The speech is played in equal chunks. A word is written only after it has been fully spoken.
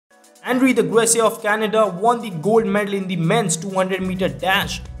The Grasse of Canada won the gold medal in the men's 200-meter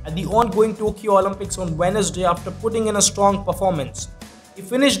dash at the ongoing Tokyo Olympics on Wednesday after putting in a strong performance. He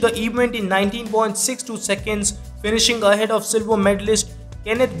finished the event in 19.62 seconds, finishing ahead of silver medalist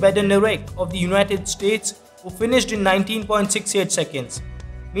Kenneth Bednarek of the United States, who finished in 19.68 seconds.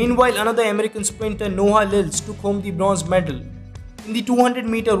 Meanwhile, another American sprinter, Lyles, took home the bronze medal. In the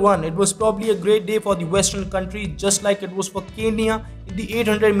 200-meter run, it was probably a great day for the Western country, just like it was for Kenya in the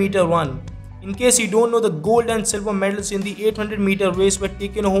 800-meter run. In case you don't know, the gold and silver medals in the 800-meter race were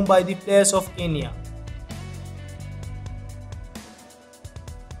taken home by the players of Kenya.